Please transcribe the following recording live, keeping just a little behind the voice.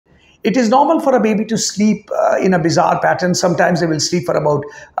It is normal for a baby to sleep in a bizarre pattern. Sometimes they will sleep for about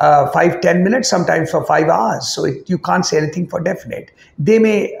 5-10 minutes, sometimes for 5 hours. So you can't say anything for definite. They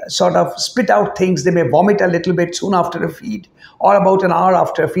may sort of spit out things. They may vomit a little bit soon after a feed or about an hour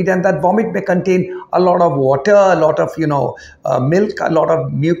after a feed. And that vomit may contain a lot of water, a lot of, milk, a lot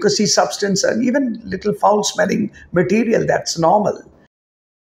of mucousy substance, and even little foul smelling material. That's normal.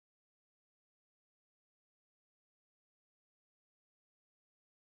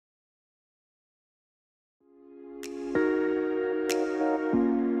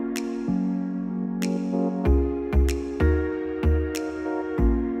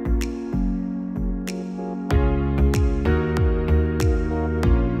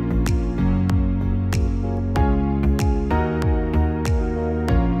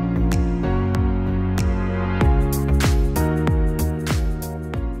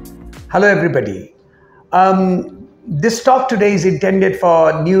 Hello, everybody. This talk today is intended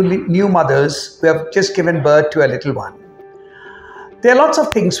for new mothers who have just given birth to a little one. There are lots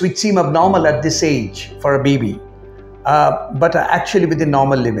of things which seem abnormal at this age for a baby, but are actually within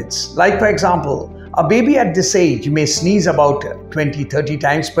normal limits. Like, for example, a baby at this age may sneeze about 20-30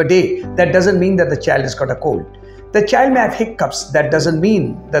 times per day. That doesn't mean that the child has got a cold. The child may have hiccups. That doesn't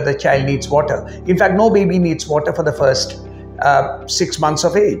mean that the child needs water. In fact, no baby needs water for the first 6 months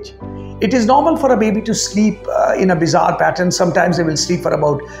of age. It is normal for a baby to sleep in a bizarre pattern. Sometimes they will sleep for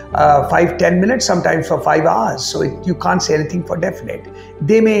about 5-10 minutes, sometimes for 5 hours. So you can't say anything for definite.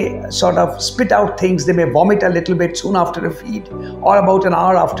 They may sort of spit out things. They may vomit a little bit soon after a feed or about an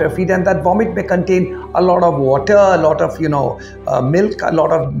hour after a feed. And that vomit may contain a lot of water, a lot of, milk, a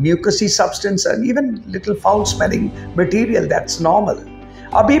lot of mucousy substance, and even little foul smelling material. That's normal.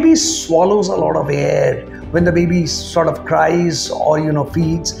 A baby swallows a lot of air when the baby sort of cries or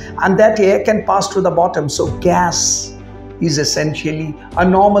feeds, and that air can pass through the bottom. So gas is essentially a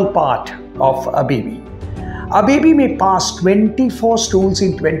normal part of a baby. A baby may pass 24 stools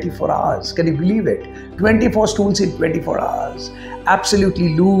in 24 hours. Can you believe it? 24 stools in 24 hours. Absolutely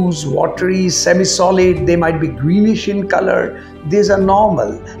loose, watery, semi-solid. They might be greenish in color. These are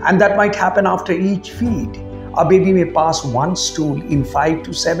normal, and that might happen after each feed. A baby may pass one stool in 5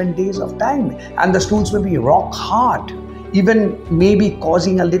 to 7 days of time, and the stools may be rock hard, even maybe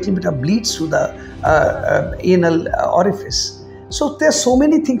causing a little bit of bleeds through the anal orifice. So there's so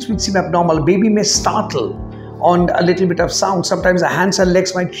many things which seem abnormal. Baby may startle on a little bit of sound. Sometimes the hands and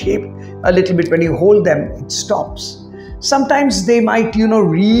legs might shake a little bit. When you hold them, it stops. Sometimes they might,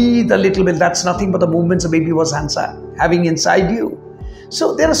 breathe a little bit. That's nothing but the movements the baby was having inside you.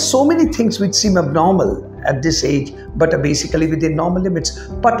 So there are so many things which seem abnormal at this age, but are basically within normal limits.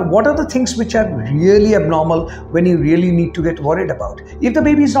 But what are the things which are really abnormal when you really need to get worried about? If the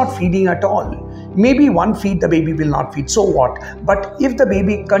baby is not feeding at all, maybe one feed the baby will not feed, so what? But if the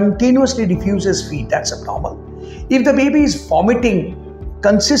baby continuously refuses feed, that's abnormal. If the baby is vomiting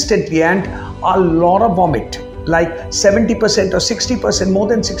consistently and a lot of vomit, like 70% or 60%, more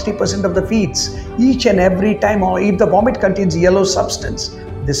than 60% of the feeds, each and every time, or if the vomit contains yellow substance,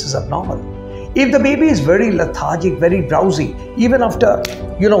 this is abnormal. If the baby is very lethargic, very drowsy, even after,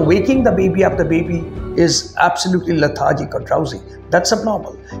 waking the baby up, the baby is absolutely lethargic or drowsy, that's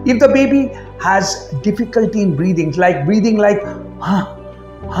abnormal. If the baby has difficulty in breathing, like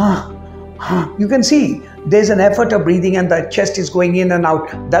you can see there's an effort of breathing and the chest is going in and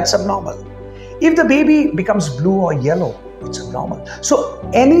out, that's abnormal. If the baby becomes blue or yellow, it's abnormal.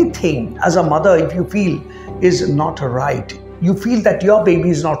 So anything as a mother, if you feel is not right, you feel that your baby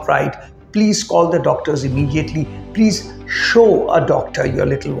is not right, please call the doctors immediately. Please show a doctor your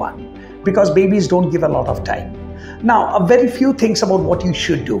little one, because babies don't give a lot of time. Now, a very few things about what you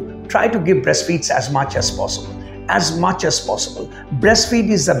should do. Try to give breastfeeds as much as possible. As much as possible. Breastfeed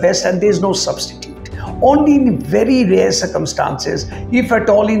is the best, and there's no substitute. Only in very rare circumstances, if at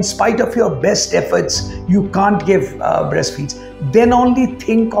all, in spite of your best efforts, you can't give breastfeeds, then only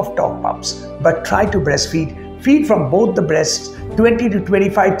think of top ups. But try to breastfeed. Feed from both the breasts, 20 to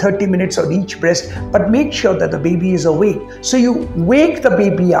 25, 30 minutes on each breast, but make sure that the baby is awake. So you wake the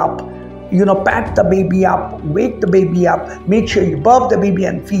baby up, pat the baby up, wake the baby up, make sure you burp the baby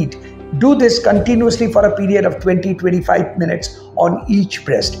and feed. Do this continuously for a period of 20-25 minutes on each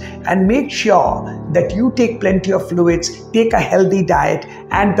breast, and make sure that you take plenty of fluids, take a healthy diet,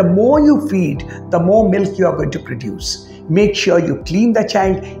 and the more you feed, the more milk you are going to produce. Make sure you clean the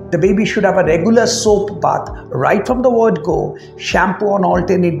child, The baby should have a regular soap bath right from the word go, shampoo on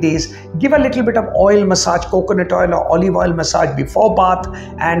alternate days, give a little bit of oil massage, coconut oil or olive oil massage before bath,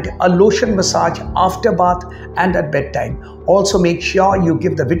 and a lotion massage after bath and at bedtime. Also make sure you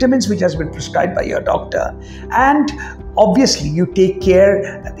give the vitamins which has been prescribed by your doctor, and obviously you take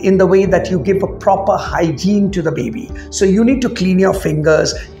care in the way that you give a proper hygiene to the baby. So you need to clean your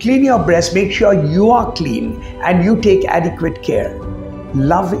fingers, clean your breast, make sure you are clean and you take adequate care.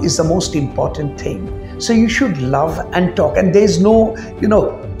 Love is the most important thing. So you should love and talk, and there's no,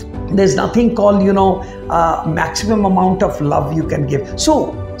 there's nothing called, maximum amount of love you can give.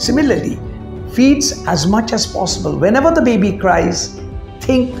 So similarly, feeds as much as possible. Whenever the baby cries,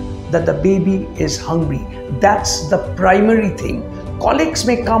 think that the baby is hungry. That's the primary thing. Colics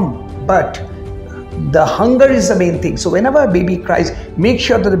may come, but the hunger is the main thing. So whenever a baby cries, make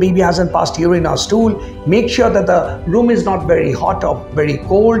sure that the baby hasn't passed urine or stool. Make sure that the room is not very hot or very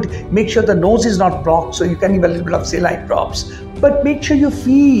cold. Make sure the nose is not blocked, so you can give a little bit of saline drops. But make sure you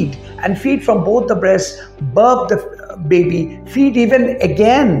feed, and feed from both the breasts, burp the baby, feed even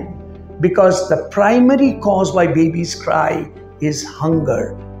again, because the primary cause why babies cry is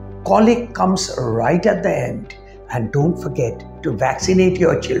hunger. Colic comes right at the end. And don't forget to vaccinate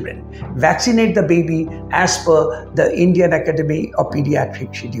your children. Vaccinate the baby as per the Indian Academy of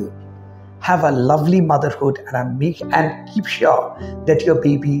Pediatric schedule. Have a lovely motherhood, and keep sure that your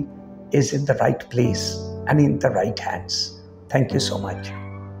baby is in the right place and in the right hands. Thank you so much.